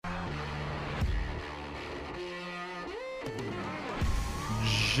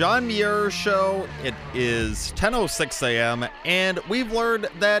John Muir Show. It is 10:06 a.m., and we've learned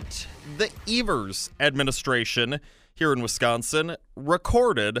that the Evers administration here in Wisconsin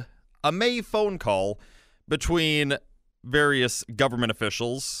recorded a May phone call between various government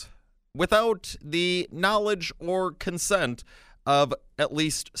officials without the knowledge or consent of at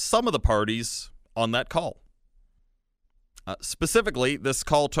least some of the parties on that call. Specifically, this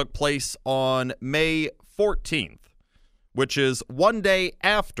call took place on May 14th, which is one day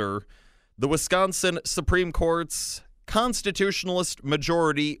after the Wisconsin Supreme Court's constitutionalist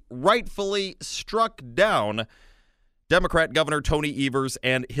majority rightfully struck down Democrat Governor Tony Evers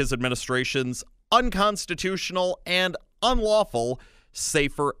and his administration's unconstitutional and unlawful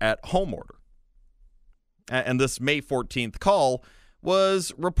Safer at Home order. And this May 14th call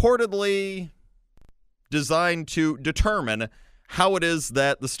was reportedly designed to determine how it is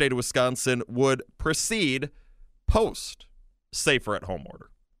that the state of Wisconsin would proceed post Safer at Home order.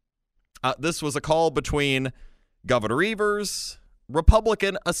 This was a call between Governor Evers,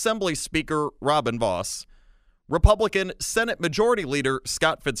 Republican Assembly Speaker Robin Vos, Republican Senate Majority Leader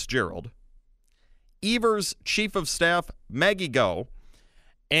Scott Fitzgerald, Evers Chief of Staff Maggie Goh,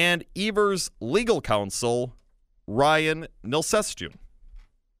 and Evers Legal Counsel Ryan Nilsestian.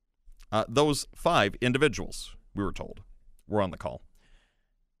 Those five individuals, we were told, were on the call.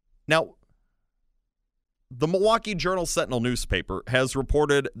 Now, the Milwaukee Journal-Sentinel newspaper has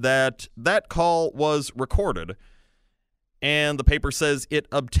reported that that call was recorded, and the paper says it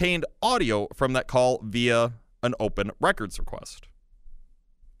obtained audio from that call via an open records request,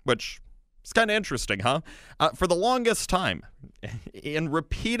 which is kind of interesting, huh? For the longest time, in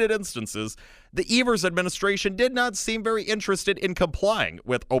repeated instances, the Evers administration did not seem very interested in complying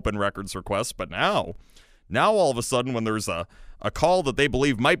with open records requests, but now all of a sudden, when there's a call that they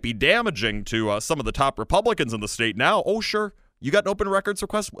believe might be damaging to some of the top Republicans in the state now, oh, sure, you got an open records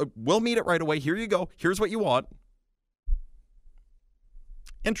request? We'll meet it right away. Here you go. Here's what you want.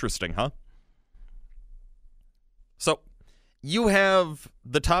 Interesting, huh? So, you have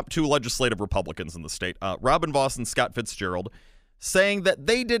the top two legislative Republicans in the state, Robin Vos and Scott Fitzgerald, saying that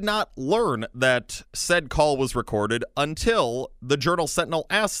they did not learn that said call was recorded until the Journal-Sentinel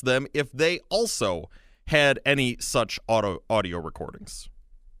asked them if they also had any such audio recordings.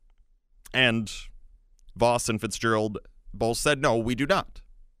 And Vos and Fitzgerald both said, no, we do not.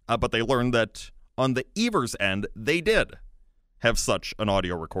 But they learned that on the Evers end, they did have such an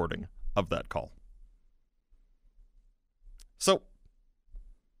audio recording of that call. So,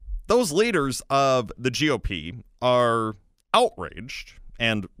 those leaders of the GOP are outraged,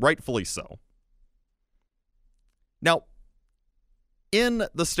 and rightfully so. Now, in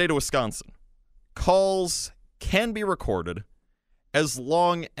the state of Wisconsin, calls can be recorded as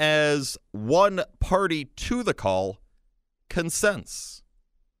long as one party to the call consents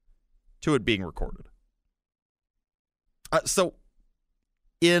to it being recorded. So,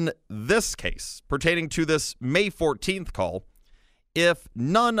 in this case, pertaining to this May 14th call, if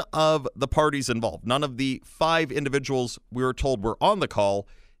none of the parties involved, none of the five individuals we were told were on the call,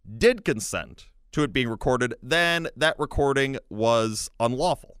 did consent to it being recorded, then that recording was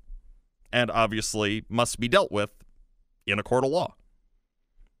unlawful and obviously must be dealt with in a court of law.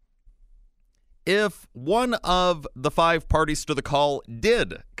 If one of the five parties to the call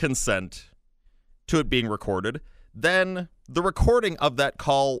did consent to it being recorded, then the recording of that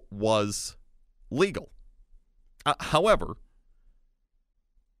call was legal. However,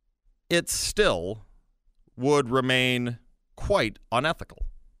 it still would remain quite unethical.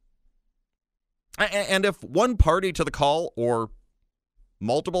 And if one party to the call or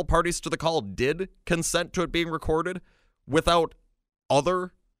multiple parties to the call did consent to it being recorded without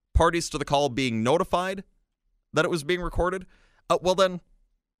other parties to the call being notified that it was being recorded, well then,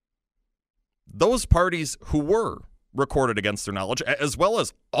 those parties who were recorded against their knowledge, as well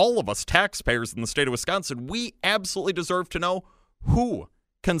as all of us taxpayers in the state of Wisconsin, we absolutely deserve to know who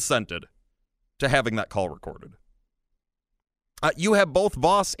consented to having that call recorded. You have both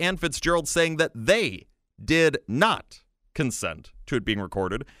Vos and Fitzgerald saying that they did not consent to it being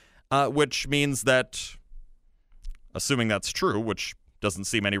recorded, which means that, assuming that's true, which doesn't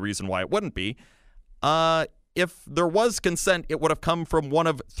seem any reason why it wouldn't be, if there was consent, it would have come from one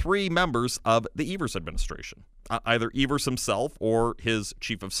of three members of the Evers administration, either Evers himself or his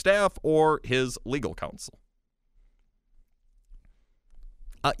chief of staff or his legal counsel.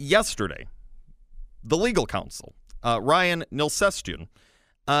 Yesterday, the legal counsel, Ryan Nilsestian,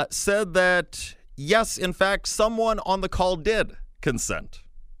 said that, yes, in fact, someone on the call did consent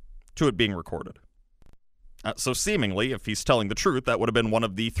to it being recorded. So seemingly, if he's telling the truth, that would have been one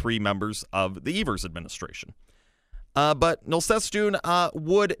of the three members of the Evers administration. But Nolsestun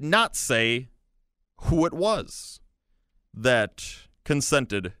would not say who it was that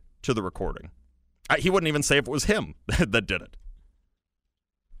consented to the recording. He wouldn't even say if it was him that did it.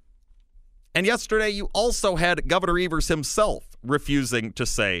 And yesterday, you also had Governor Evers himself refusing to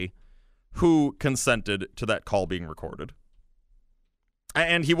say who consented to that call being recorded.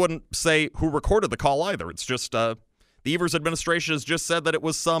 And he wouldn't say who recorded the call either. It's just the Evers administration has just said that it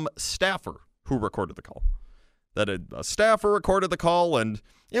was some staffer who recorded the call. That a staffer recorded the call, and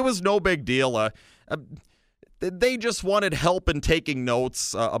it was no big deal. They just wanted help in taking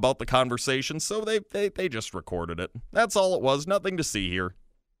notes about the conversation, so they just recorded it. That's all it was. Nothing to see here.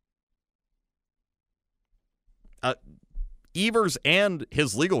 Evers and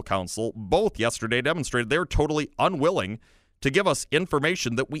his legal counsel both yesterday demonstrated they're totally unwilling to give us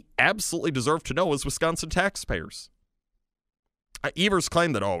information that we absolutely deserve to know as Wisconsin taxpayers. Evers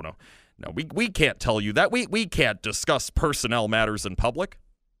claimed that, no, we can't tell you that. We can't discuss personnel matters in public.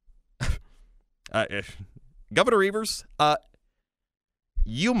 Governor Evers,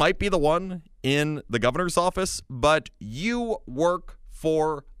 you might be the one in the governor's office, but you work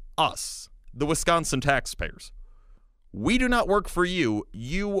for us, the Wisconsin taxpayers. We do not work for you.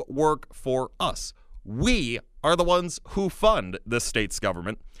 You work for us. We are the ones who fund this state's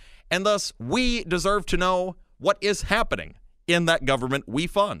government, and thus we deserve to know what is happening in that government we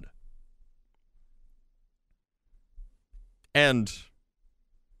fund. And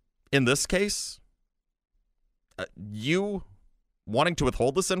in this case, you wanting to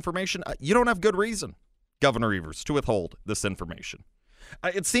withhold this information, you don't have good reason, Governor Evers, to withhold this information.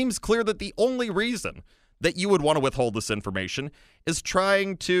 It seems clear that the only reason that you would want to withhold this information is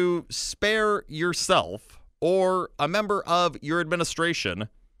trying to spare yourself or a member of your administration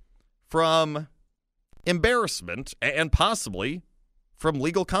from embarrassment and possibly from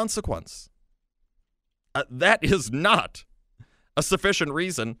legal consequence. That is not a sufficient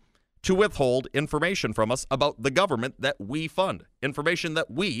reason to withhold information from us about the government that we fund, information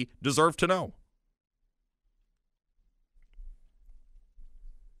that we deserve to know.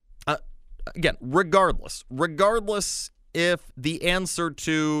 Again, regardless if the answer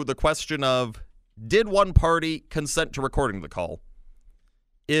to the question of did one party consent to recording the call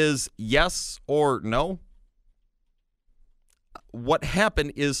is yes or no, what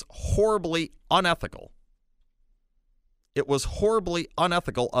happened is horribly unethical. It was horribly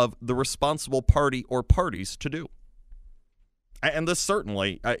unethical of the responsible party or parties to do. And this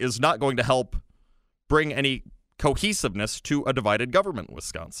certainly is not going to help bring any cohesiveness to a divided government in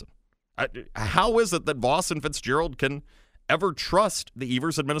Wisconsin. How is it that Voss and Fitzgerald can ever trust the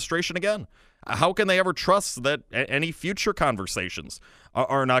Evers administration again? How can they ever trust that any future conversations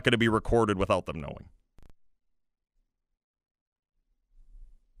are not going to be recorded without them knowing?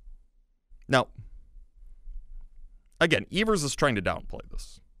 Now, again, Evers is trying to downplay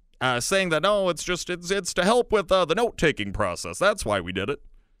this, saying that, no, it's to help with the note-taking process. That's why we did it.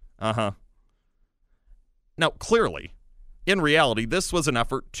 Now, clearly, in reality, this was an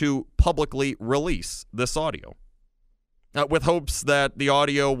effort to publicly release this audio, with hopes that the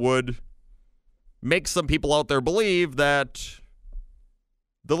audio would make some people out there believe that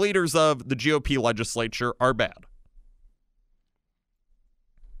the leaders of the GOP legislature are bad.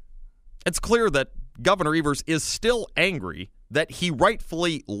 It's clear that Governor Evers is still angry that he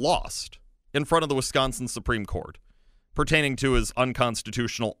rightfully lost in front of the Wisconsin Supreme Court pertaining to his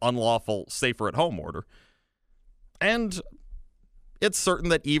unconstitutional, unlawful, safer-at-home order. And it's certain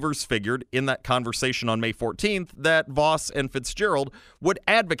that Evers figured in that conversation on May 14th that Voss and Fitzgerald would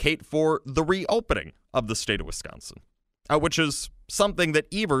advocate for the reopening of the state of Wisconsin, which is something that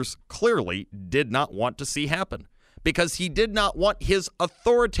Evers clearly did not want to see happen, because he did not want his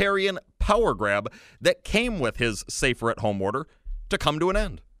authoritarian power grab that came with his safer-at-home order to come to an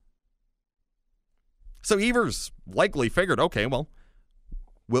end. So Evers likely figured, okay, well,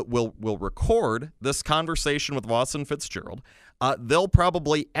 we'll record this conversation with Voss and Fitzgerald. They'll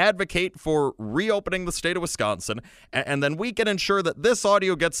probably advocate for reopening the state of Wisconsin, and then we can ensure that this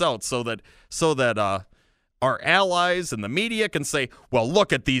audio gets out so that our allies and the media can say, well,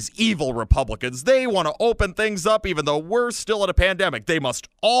 look at these evil Republicans. They want to open things up even though we're still in a pandemic. They must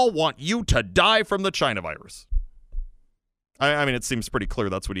all want you to die from the China virus. I mean, it seems pretty clear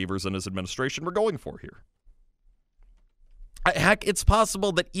that's what Evers and his administration were going for here. Heck, it's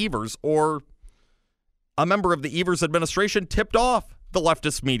possible that Evers or a member of the Evers administration tipped off the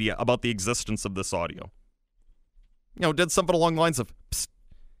leftist media about the existence of this audio. You know, did something along the lines of, psst,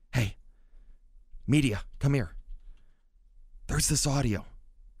 hey, media, come here. There's this audio.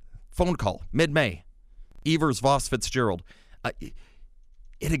 Phone call, mid-May. Evers, Voss, Fitzgerald.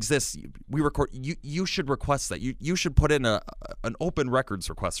 It exists. We record. You should request that. You should put in an open records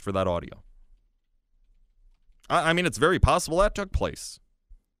request for that audio. I mean, it's very possible that took place.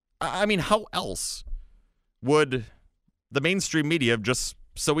 I mean, how else would the mainstream media have just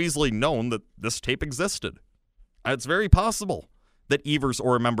so easily known that this tape existed? It's very possible that Evers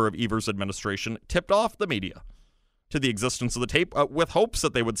or a member of Evers' administration tipped off the media to the existence of the tape with hopes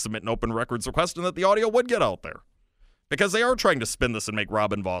that they would submit an open records request and that the audio would get out there. Because they are trying to spin this and make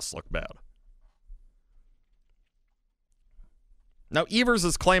Robin Voss look bad. Now, Evers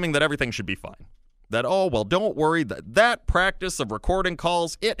is claiming that everything should be fine. That, oh, well, don't worry, that practice of recording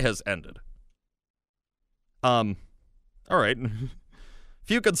calls, it has ended. All right.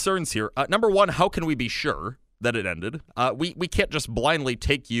 Few concerns here. Number one, how can we be sure that it ended? We can't just blindly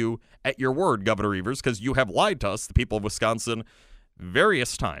take you at your word, Governor Evers, because you have lied to us, the people of Wisconsin,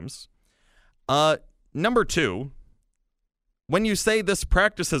 various times. Number two, when you say this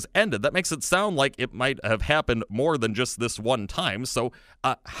practice has ended, that makes it sound like it might have happened more than just this one time. So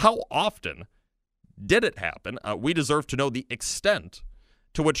how often did it happen? We deserve to know the extent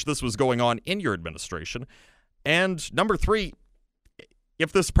to which this was going on in your administration. And number three,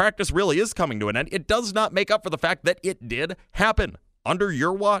 if this practice really is coming to an end, it does not make up for the fact that it did happen under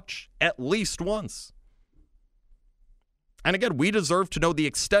your watch at least once. And again, we deserve to know the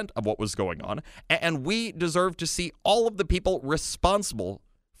extent of what was going on, and we deserve to see all of the people responsible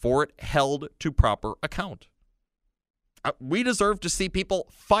for it held to proper account. We deserve to see people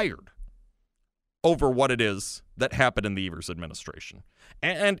fired over what it is that happened in the Evers administration.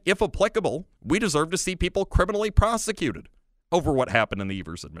 And if applicable, we deserve to see people criminally prosecuted over what happened in the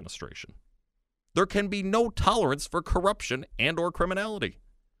Evers administration. There can be no tolerance for corruption and or criminality.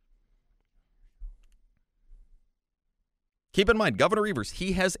 Keep in mind, Governor Evers,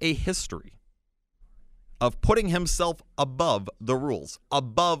 he has a history of putting himself above the rules,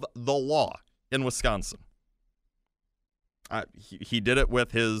 above the law in Wisconsin. He did it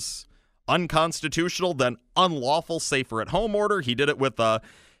with his unconstitutional, then unlawful safer-at-home order. He did it with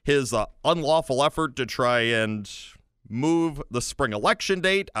his unlawful effort to try and move the spring election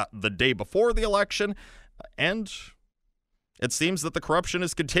date the day before the election. And it seems that the corruption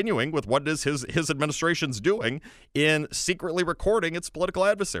is continuing with what is his administration's doing in secretly recording its political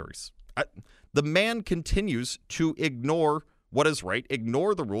adversaries. The man continues to ignore what is right,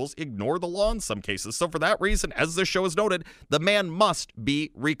 ignore the rules, ignore the law in some cases. So for that reason, as this show has noted, the man must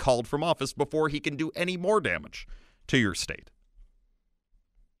be recalled from office before he can do any more damage to your state.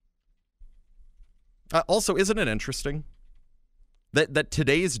 Also, isn't it interesting that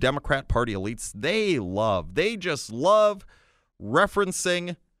today's Democrat Party elites, they just love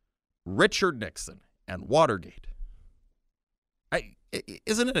referencing Richard Nixon and Watergate.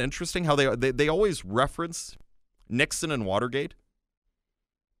 Isn't it interesting how they always reference Nixon and Watergate?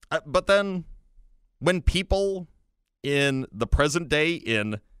 But then when people in the present day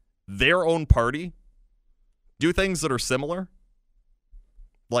in their own party do things that are similar,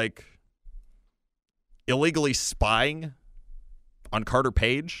 like illegally spying on Carter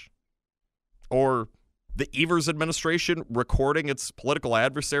Page, or the Evers administration recording its political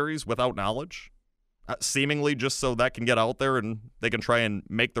adversaries without knowledge, seemingly just so that can get out there and they can try and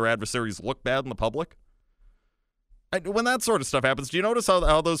make their adversaries look bad in the public. When that sort of stuff happens, do you notice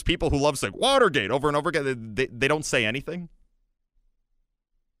how those people who love saying Watergate over and over again, they don't say anything?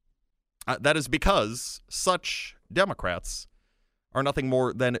 That is because such Democrats are nothing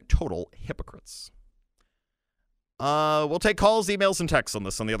more than total hypocrites. We'll take calls, emails, and texts on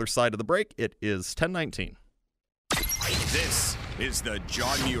this on the other side of the break. It is 10:19. This is the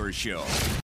John Muir Show.